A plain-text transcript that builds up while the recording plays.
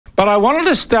But I wanted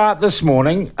to start this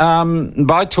morning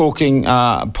by talking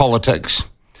politics.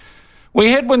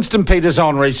 We had Winston Peters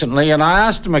on recently, and I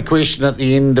asked him a question at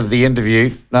the end of the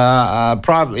interview.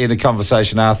 Privately in a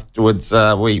conversation afterwards,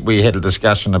 we had a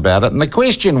discussion about it. And the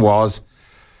question was,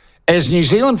 as New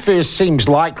Zealand First seems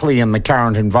likely in the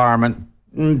current environment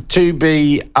to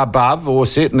be above, or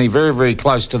certainly very, very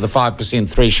close to the 5%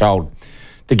 threshold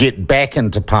to get back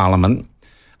into Parliament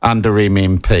under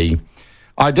MMP,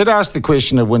 I did ask the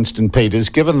question of Winston Peters,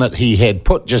 given that he had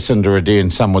put Jacinda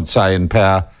Ardern, some would say, in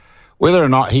power, whether or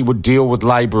not he would deal with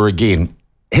Labour again.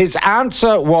 His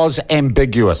answer was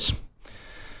ambiguous.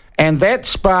 And that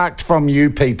sparked from you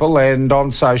people and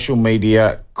on social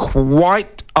media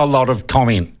quite a lot of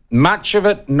comment, much of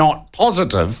it not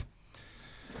positive,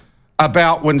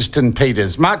 about Winston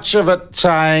Peters, much of it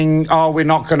saying, oh, we're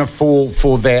not going to fall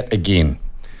for that again.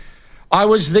 I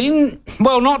was then,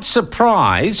 well, not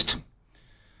surprised,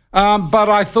 but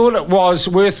I thought it was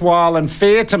worthwhile and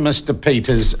fair to Mr.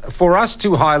 Peters for us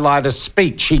to highlight a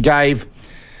speech he gave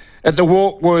at the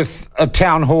Warkworth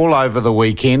Town Hall over the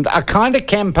weekend, a kind of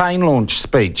campaign launch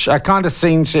speech, a kind of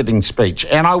scene-setting speech.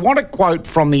 And I want to quote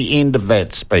from the end of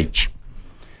that speech.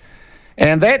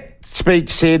 And that speech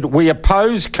said, "We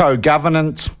oppose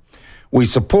co-governance. We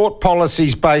support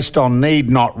policies based on need,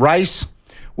 not race.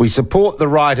 We support the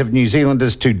right of New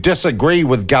Zealanders to disagree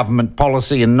with government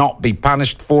policy and not be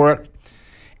punished for it.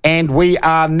 And we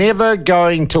are never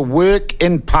going to work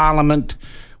in Parliament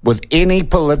with any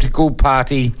political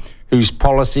party whose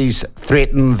policies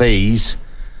threaten these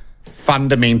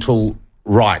fundamental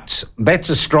rights." That's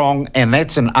a strong and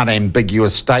that's an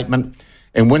unambiguous statement.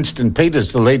 And Winston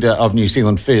Peters, the leader of New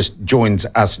Zealand First, joins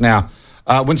us now.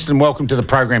 Winston, welcome to the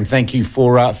program. Thank you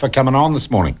for coming on this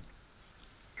morning.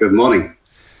 Good morning.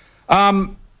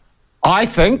 I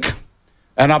think,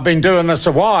 and I've been doing this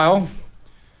a while,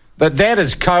 that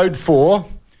is code for,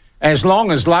 as long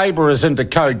as Labour is into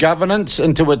co-governance,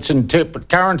 into its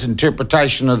current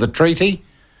interpretation of the treaty,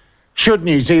 should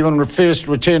New Zealand First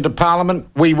return to Parliament,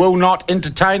 we will not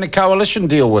entertain a coalition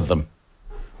deal with them.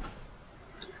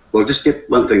 Well, just get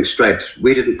one thing straight.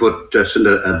 We didn't put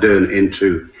Jacinda Ardern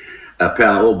into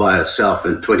power all by herself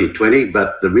in 2020,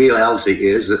 but the reality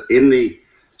is that in the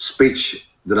speech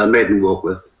that I made in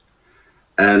Warkworth,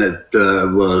 and it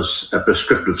was a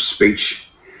prescriptive speech,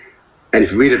 and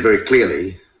if you read it very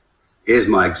clearly, here's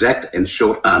my exact and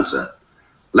short answer.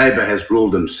 Labour has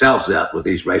ruled themselves out with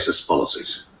these racist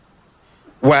policies.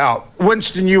 Well,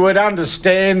 Winston, you would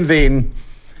understand then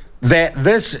that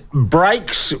this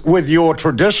breaks with your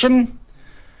tradition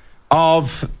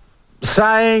of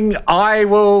saying I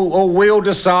will or we'll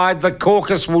decide, the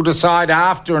caucus will decide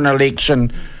after an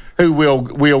election who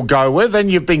we'll go with,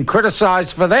 and you've been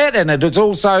criticised for that, and it has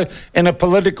also, in a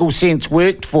political sense,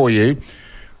 worked for you.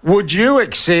 Would you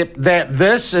accept that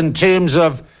this, in terms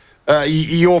of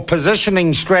your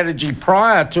positioning strategy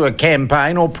prior to a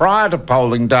campaign or prior to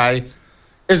polling day,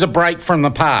 is a break from the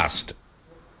past?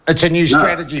 It's a new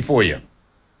strategy for you?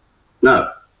 No.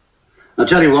 I'll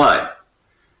tell you why.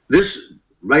 This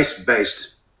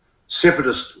race-based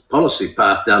separatist policy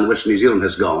path down which New Zealand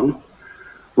has gone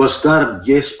was started,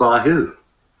 yes, by who?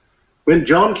 When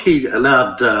John Key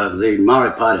allowed the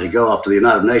Maori Party to go off to the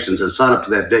United Nations and sign up to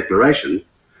that declaration,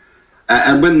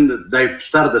 and when they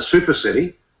started the Super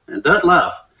City, and don't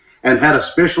laugh, and had a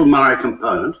special Maori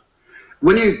component,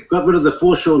 when you got rid of the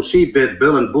foreshore and seabed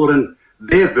bill and brought in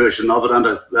their version of it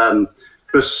under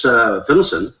Chris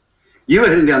Finlayson, you were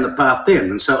heading down the path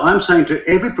then. And so I'm saying to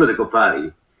every political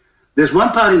party, there's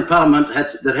one party in Parliament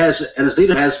that has, and its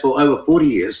leader has for over 40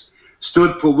 years,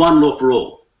 stood for one law for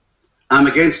all. I'm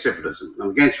against separatism, I'm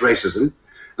against racism, and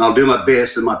I'll do my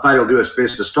best, and my party will do its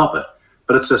best to stop it.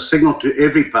 But it's a signal to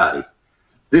every party.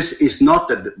 This is not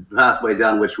the pathway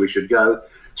down which we should go.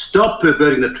 Stop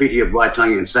perverting the Treaty of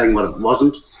Waitangi and saying what it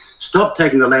wasn't. Stop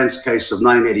taking the Lands case of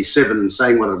 1987 and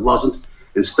saying what it wasn't,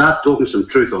 and start talking some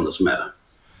truth on this matter.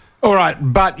 All right,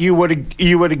 but you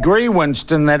would agree,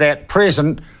 Winston, that at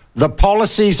present the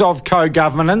policies of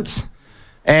co-governance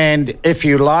and, if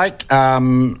you like,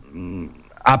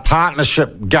 a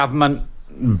partnership government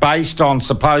based on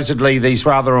supposedly these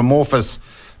rather amorphous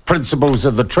principles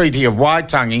of the Treaty of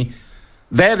Waitangi,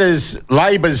 that is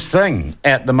Labour's thing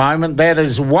at the moment. That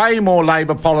is way more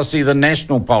Labour policy than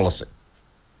national policy.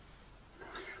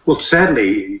 Well,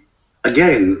 sadly,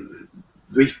 again,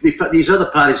 these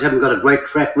other parties haven't got a great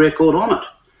track record on it.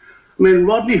 I mean,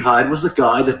 Rodney Hyde was the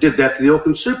guy that did that to the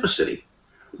Auckland Super City.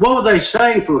 What were they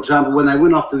saying, for example, when they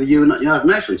went off to the United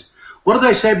Nations? What did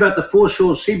they say about the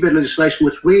foreshore seabed legislation,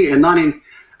 which we in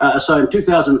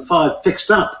 2005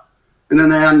 fixed up? And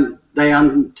then they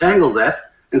untangled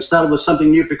that and started with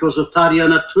something new because of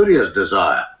Tariana Turia's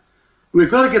desire. We've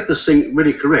got to get this thing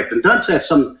really correct, and don't say it's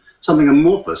something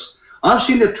amorphous. I've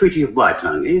seen the Treaty of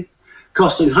Waitangi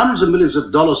costing hundreds of millions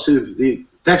of dollars to the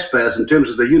taxpayers in terms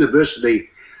of the university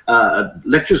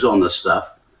lectures on this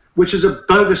stuff, which is a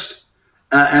bogus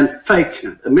and fake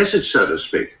message, so to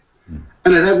speak.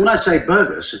 And when I say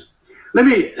bogus,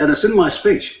 and it's in my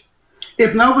speech,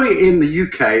 if nobody in the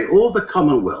UK or the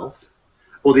Commonwealth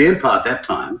or the Empire at that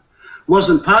time was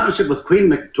in partnership with Queen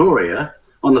Victoria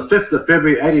on the 5th of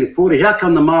February 1840, how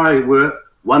come the Maori were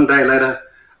one day later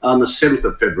on the 7th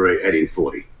of February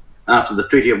 1840, after the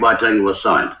Treaty of Waitangi was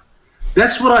signed?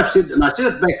 That's what I've said, and I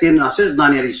said it back then, and I said it in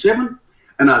 1987,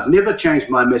 and I've never changed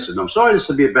my message. I'm sorry this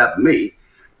to be about me,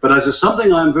 but it's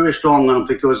something I'm very strong on,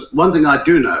 because one thing I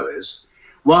do know is,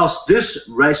 whilst this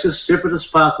racist,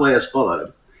 separatist pathway is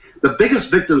followed, the biggest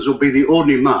victims will be the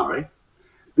ordinary Maori.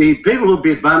 The people who will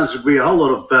be advantaged will be a whole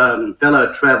lot of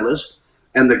fellow travellers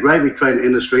and the gravy train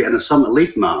industry and some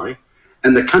elite Maori,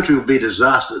 and the country will be a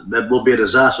disaster. That will be a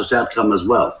disastrous outcome as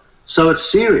well. So it's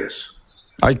serious.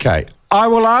 Okay. I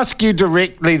will ask you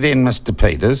directly then, Mr.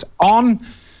 Peters, and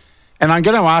I'm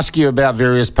going to ask you about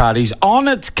various parties, on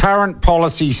its current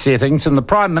policy settings, and the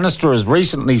Prime Minister has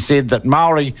recently said that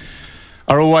Maori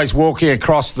are always walking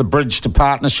across the bridge to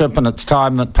partnership, and it's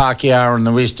time that Pākehā and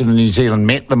the rest of New Zealand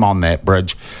met them on that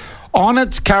bridge. On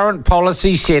its current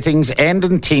policy settings and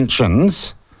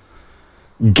intentions,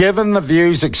 given the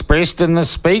views expressed in this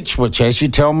speech, which, as you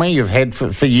tell me, you've had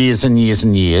for years and years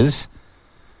and years.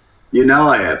 You know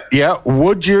I have. Yeah,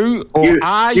 would you, or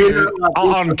are you,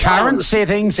 on current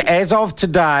settings as of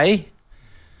today,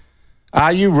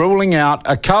 are you ruling out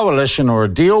a coalition or a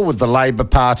deal with the Labour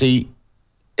Party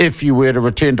if you were to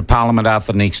return to Parliament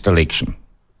after the next election?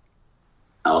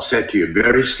 I'll say to you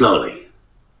very slowly.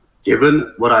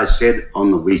 Given what I said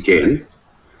on the weekend,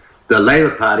 the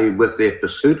Labour Party, with their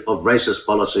pursuit of racist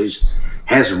policies,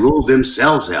 has ruled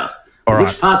themselves out. All right.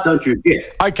 Which part don't you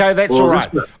get? Okay, that's all right.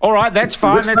 All right, that's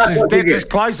fine. That's as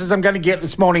close as I'm going to get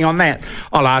this morning on that.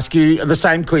 I'll ask you the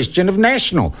same question of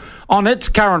National. On its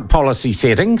current policy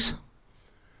settings,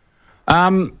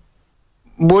 would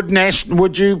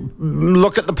you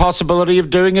look at the possibility of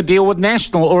doing a deal with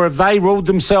National, or have they ruled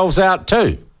themselves out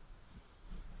too?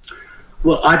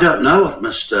 Well, I don't know what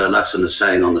Mr. Luxon is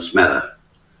saying on this matter.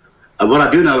 What I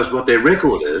do know is what their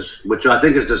record is, which I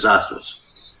think is disastrous.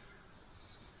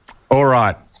 All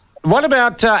right. What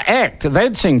about ACT?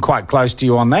 They'd seem quite close to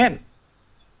you on that.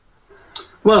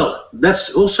 Well,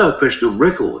 that's also a question of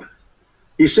record.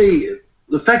 You see,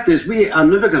 the fact is we are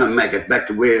never going to make it back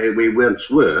to where we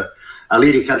once were, a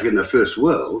leading country in the first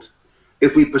world,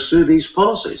 if we pursue these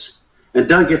policies and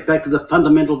don't get back to the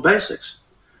fundamental basics.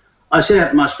 I said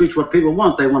out in my speech what people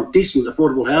want. They want decent,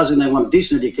 affordable housing. They want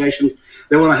decent education.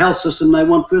 They want a health system. They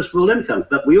want first world income.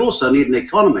 But we also need an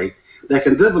economy that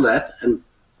can deliver that. And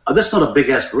that's not a big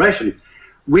aspiration.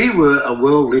 We were a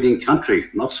world-leading country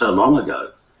not so long ago,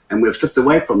 and we've slipped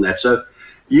away from that. So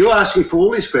you're asking for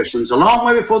all these questions a long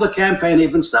way before the campaign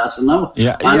even starts. And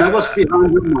I know what's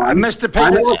behind your mind. Mr.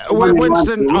 Peters,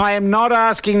 Winston, I am not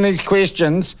asking these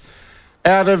questions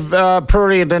out of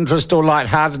prurient interest or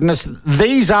lightheartedness.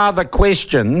 These are the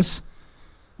questions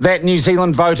that New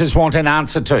Zealand voters want an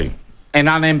answer to, an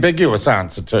unambiguous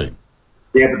answer to.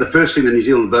 Yeah, but the first thing the New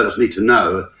Zealand voters need to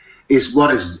know is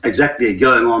what is exactly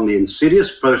going on, the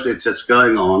insidious process that's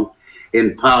going on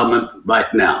in Parliament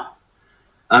right now.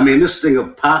 I mean, this thing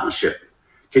of partnership.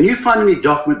 Can you find any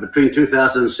document between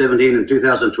 2017 and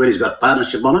 2020 that's got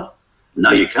partnership on it?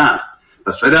 No, you can't.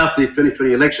 But straight after the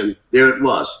 2020 election, there it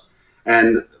was.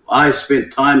 And I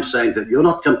spent time saying that you're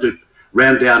not come to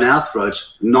ram down our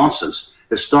throats nonsense,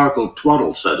 historical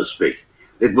twaddle, so to speak.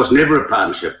 It was never a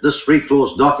partnership. This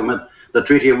three-clause document, the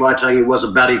Treaty of Waitangi, was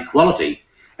about equality.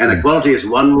 And equality is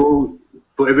one rule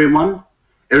for everyone,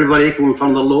 everybody equal in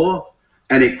front of the law,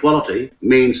 and equality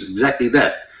means exactly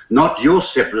that. Not your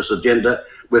separatist agenda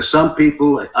where some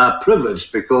people are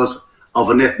privileged because of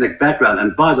an ethnic background.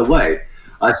 And by the way,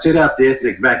 I set out the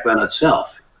ethnic background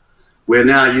itself, where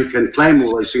now you can claim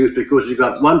all these things because you've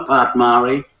got one part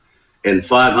Maori in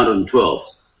 512.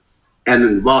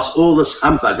 And whilst all this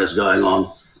humbug is going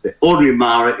on, the ordinary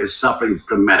Maori is suffering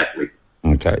dramatically.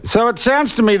 Okay, so it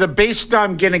sounds to me the best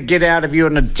I'm going to get out of you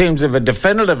in terms of a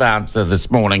definitive answer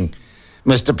this morning,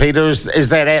 Mr. Peters, is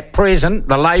that at present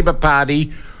the Labour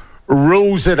Party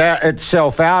rules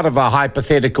itself out of a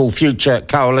hypothetical future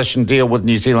coalition deal with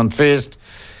New Zealand First,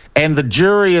 and the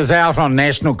jury is out on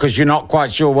National because you're not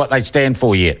quite sure what they stand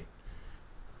for yet.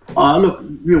 Look,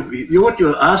 what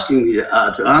you're asking me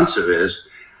to answer is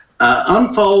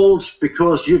unfold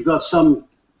because you've got some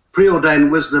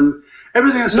preordained wisdom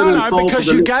Everything that's going to unfold. Because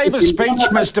you gave a speech,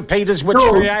 Mr. Peters, which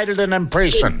created an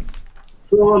impression.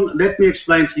 Sean, let me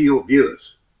explain to your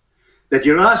viewers that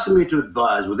you're asking me to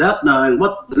advise without knowing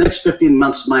what the next 15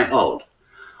 months may hold.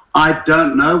 I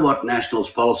don't know what National's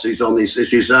policies on these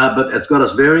issues are, but it's got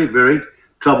a very, very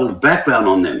troubled background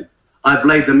on them. I've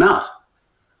laid them out.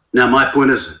 Now, my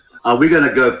point is, are we going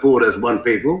to go forward as one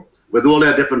people with all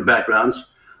our different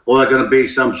backgrounds, or are going to be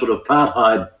some sort of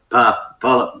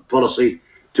policy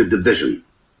to division?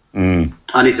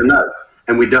 I need to know,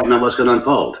 and we don't know what's going to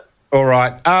unfold. All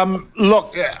right.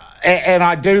 Look, and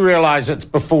I do realise it's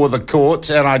before the courts,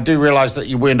 and I do realise that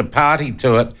you weren't a party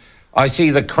to it. I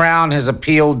see the Crown has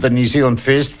appealed the New Zealand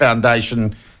First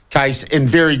Foundation case in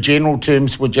very general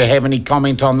terms. Would you have any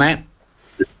comment on that?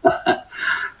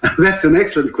 That's an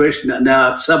excellent question.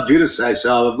 Now, it's sub judice, so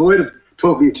I've avoided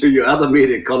talking to your other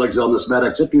media colleagues on this matter,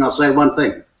 excepting I'll say one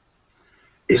thing.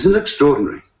 Isn't it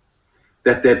extraordinary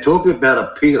that they're talking about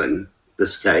appealing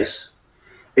this case,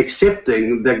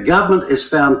 accepting the government has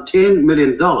found $10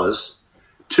 million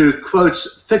to,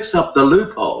 quotes, fix up the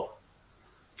loophole?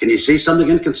 Can you see something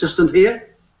inconsistent here?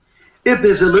 If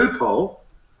there's a loophole,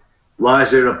 why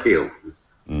is there appeal?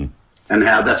 And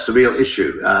how that's the real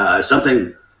issue.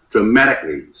 Something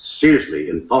dramatically, seriously,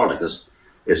 in politics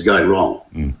is going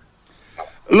wrong.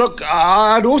 Look,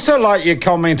 I'd also like your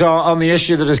comment on the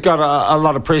issue that has got a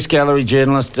lot of press gallery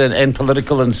journalists and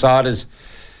political insiders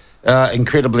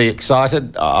incredibly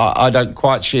excited. I don't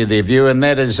quite share their view, and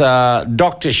that is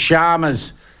Dr.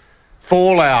 Sharma's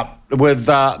fallout with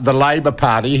the Labor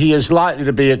Party. He is likely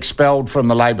to be expelled from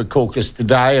the Labor caucus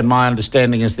today, and my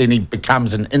understanding is then he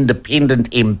becomes an independent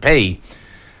MP.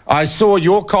 I saw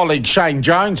your colleague Shane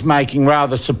Jones making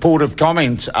rather supportive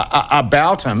comments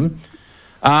about him.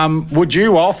 Would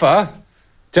you offer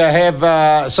to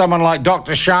have someone like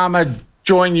Dr. Sharma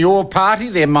join your party?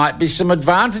 There might be some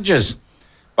advantages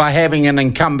by having an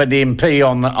incumbent MP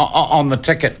on the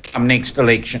ticket come next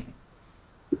election.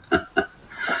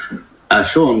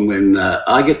 Sean, when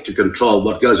I get to control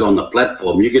what goes on the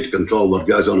platform, you get to control what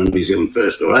goes on in New Zealand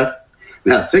First, all right?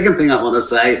 Now, the second thing I want to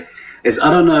say is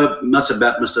I don't know much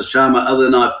about Mr. Sharma other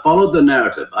than I've followed the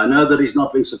narrative. I know that he's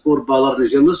not being supported by a lot of New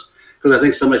Zealanders because I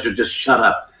think somebody should just shut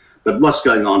up. But what's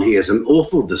going on here is an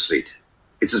awful deceit.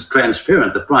 It's as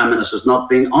transparent. The Prime Minister's not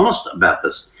being honest about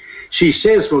this. She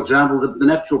says, for example, that the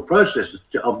natural process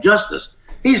of justice.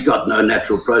 He's got no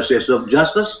natural process of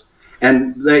justice.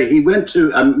 And he went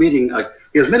to a meeting.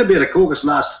 He was meant to be at a caucus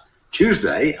last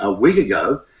Tuesday, a week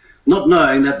ago, not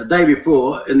knowing that the day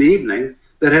before, in the evening,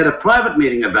 they'd had a private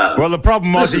meeting about it. Well, the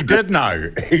problem was he did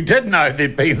know. He did know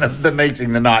there'd been the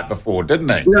meeting the night before, didn't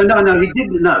he? No, he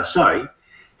didn't know. Sorry.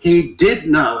 He did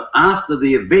know after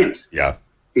the event. Yeah.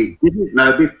 He didn't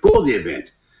know before the event.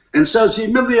 And so, see,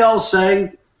 remember the old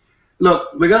saying,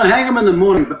 look, we're going to hang him in the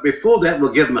morning, but before that,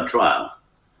 we'll give him a trial.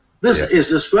 This is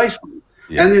disgraceful.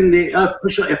 Yeah. And then the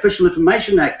Official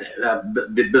Information Act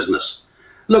business.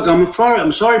 Look, I'm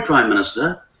sorry, Prime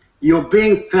Minister, you're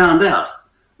being found out.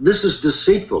 This is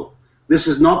deceitful. This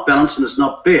is not balanced and it's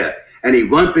not fair. And he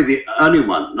won't be the only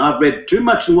one. And I've read too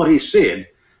much in what he said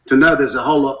to know there's a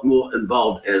whole lot more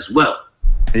involved as well.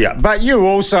 Yeah, but you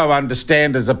also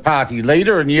understand as a party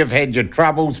leader, and you've had your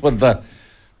troubles with the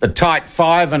tight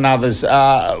five and others,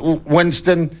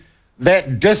 Winston,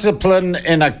 that discipline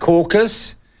in a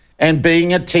caucus and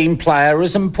being a team player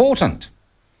is important.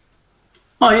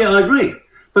 Oh, yeah, I agree.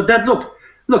 But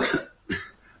look,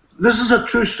 this is a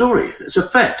true story. It's a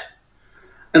fact.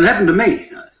 And it happened to me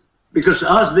because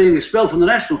I was being expelled from the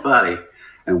National Party.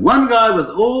 And one guy with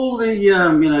all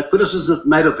the, criticisms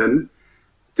made of him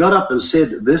got up and said,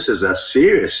 this is a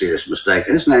serious, serious mistake.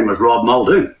 And his name was Rob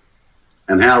Muldoon.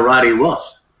 And how right he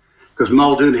was. Because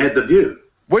Muldoon had the view.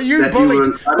 Were you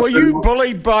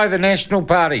bullied by the National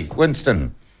Party,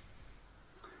 Winston?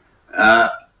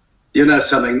 You know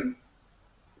something?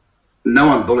 No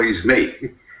one bullies me.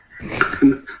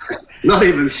 Not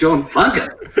even Sean Plunket.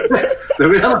 The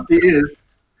reality is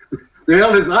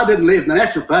I didn't leave the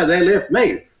National Party, they left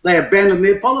me. They abandoned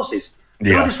their policies.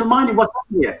 Yeah. Can I just remind you what's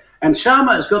happened here? And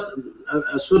Sharma has got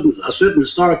a certain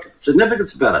historic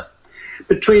significance about it.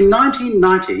 Between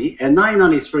 1990 and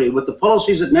 1993, with the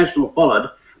policies that National followed,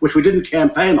 which we didn't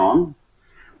campaign on,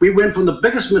 we went from the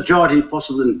biggest majority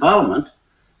possible in Parliament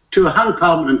to a hung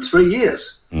Parliament in 3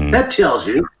 years. That tells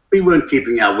you we weren't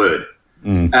keeping our word.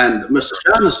 And Mr.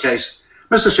 Sharma's case,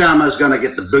 Mr. Sharma is going to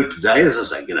get the boot today. This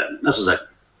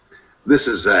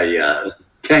is a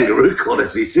kangaroo court,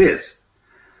 as he says.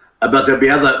 But there'll be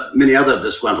many other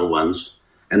disgruntled ones.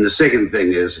 And the second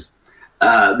thing is,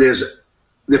 there's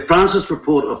the Francis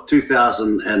report of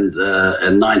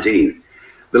 2019.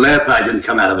 The Labour Party didn't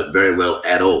come out of it very well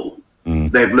at all.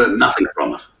 They've learned nothing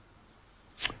from it.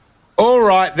 All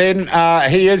right, then,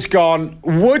 he is gone.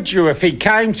 Would you, if he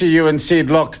came to you and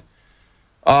said, look,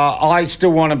 I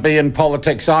still want to be in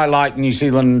politics, I like New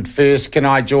Zealand First, can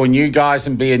I join you guys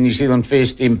and be a New Zealand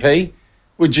First MP?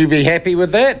 Would you be happy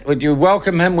with that? Would you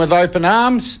welcome him with open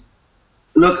arms?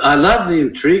 Look, I love the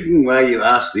intriguing way you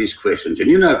ask these questions, and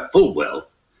you know full well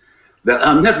that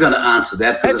I'm never going to answer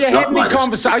that because it's not my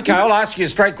decision. Okay, I'll ask you a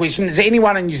straight question. Has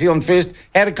anyone in New Zealand First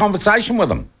had a conversation with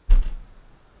him?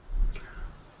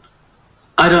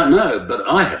 I don't know, but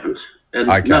I haven't,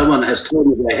 and no one has told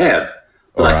me they have.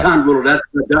 But All right. I can't rule it out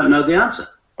because I don't know the answer.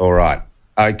 All right.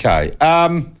 Okay.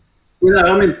 You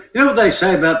know what they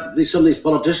say about some of these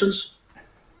politicians?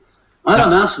 I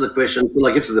don't answer the question until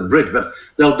I get to the bridge, but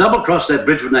they'll double-cross that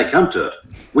bridge when they come to it.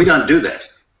 We don't do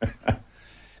that.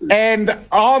 And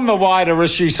on the wider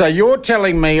issue, so you're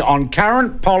telling me on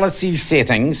current policy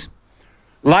settings,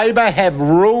 Labor have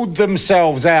ruled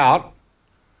themselves out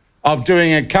of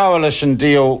doing a coalition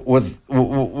deal with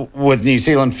New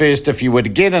Zealand First if you were to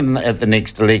get in at the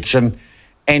next election,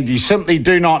 and you simply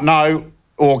do not know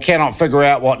or cannot figure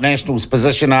out what National's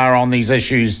position are on these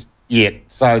issues yet.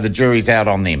 So the jury's out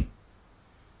on them.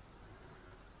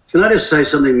 Can I just say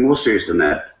something more serious than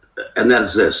that? And that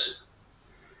is this.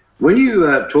 When you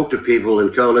talk to people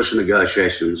in coalition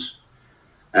negotiations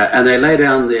and they lay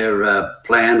down their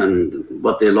plan and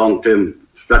what their long-term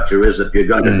structure is that you're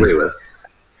going to agree with,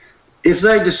 if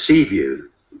they deceive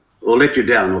you or let you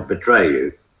down or betray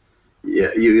you,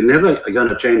 you're never going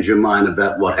to change your mind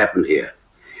about what happened here.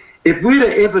 If we'd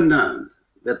have ever known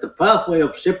that the pathway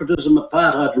of separatism,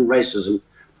 apartheid and racism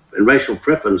and racial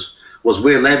preference was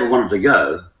where Labor wanted to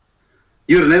go,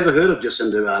 you'd have never heard of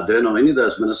Jacinda Ardern or any of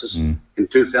those ministers in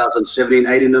 2017,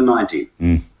 18 and 19.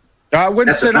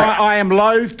 Winston, I am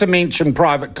loath to mention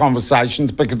private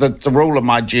conversations because it's the rule of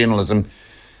my journalism.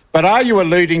 But are you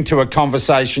alluding to a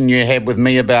conversation you had with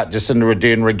me about Jacinda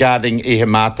Ardern regarding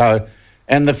ihamato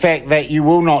and the fact that you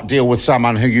will not deal with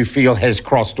someone who you feel has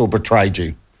crossed or betrayed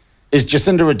you? Is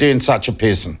Jacinda Ardern such a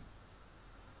person?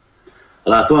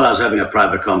 Well, I thought I was having a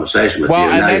private conversation with you. Well,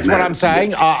 and that's what I'm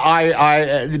saying.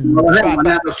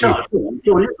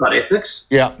 Sure, you've got ethics.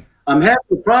 Yeah. I'm having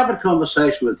a private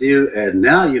conversation with you, and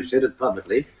now you've said it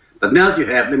publicly. But now that you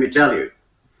have, let me tell you,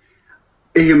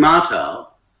 ihamato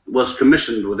was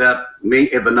commissioned without me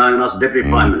ever knowing I was Deputy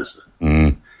Prime Minister.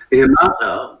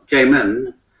 ihamato came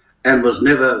in and was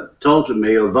never told to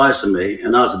me or advised to me,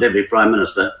 and I was the Deputy Prime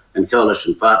Minister and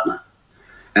coalition partner.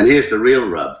 And here's the real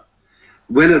rub.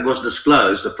 When it was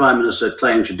disclosed, the Prime Minister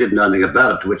claimed she didn't know anything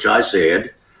about it, to which I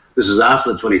said, this is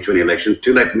after the 2020 election,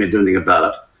 too late for me to do anything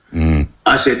about it.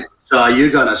 I said, so are you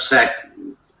going to sack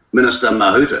Minister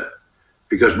Mahuta?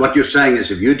 Because what you're saying is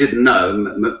if you didn't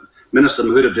know, Minister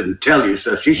Mahuta didn't tell you,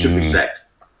 so she should be sacked.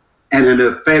 And in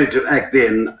her failure to act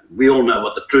then, we all know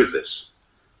what the truth is.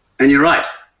 And you're right.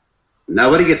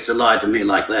 Nobody gets to lie to me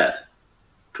like that.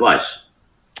 Twice.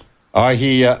 I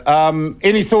hear.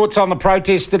 Any thoughts on the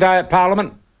protest today at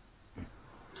Parliament?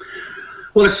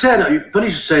 Well, it's sad. Funny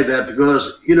you should say that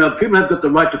because, people have got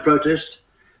the right to protest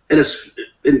and it's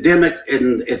endemic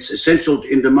and it's essential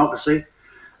in democracy.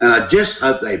 And I just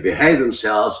hope they behave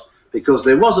themselves because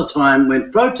there was a time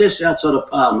when protests outside of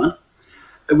Parliament,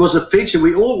 it was a feature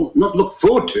we all not look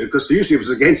forward to because usually it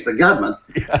was against the government,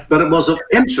 but it was of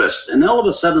interest. And all of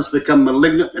a sudden it's become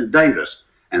malignant and dangerous.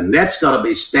 And that's got to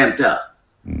be stamped out.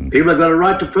 People have got a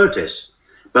right to protest,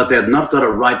 but they've not got a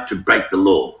right to break the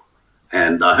law.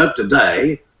 And I hope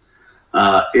today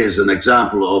is an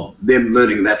example of them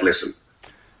learning that lesson.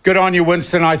 Good on you,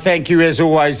 Winston. I thank you, as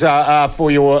always, for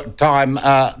your time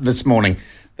this morning.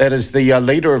 That is the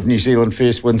leader of New Zealand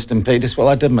First, Winston Peters. Well,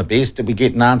 I did my best. Did we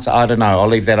get an answer? I don't know. I'll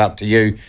leave that up to you.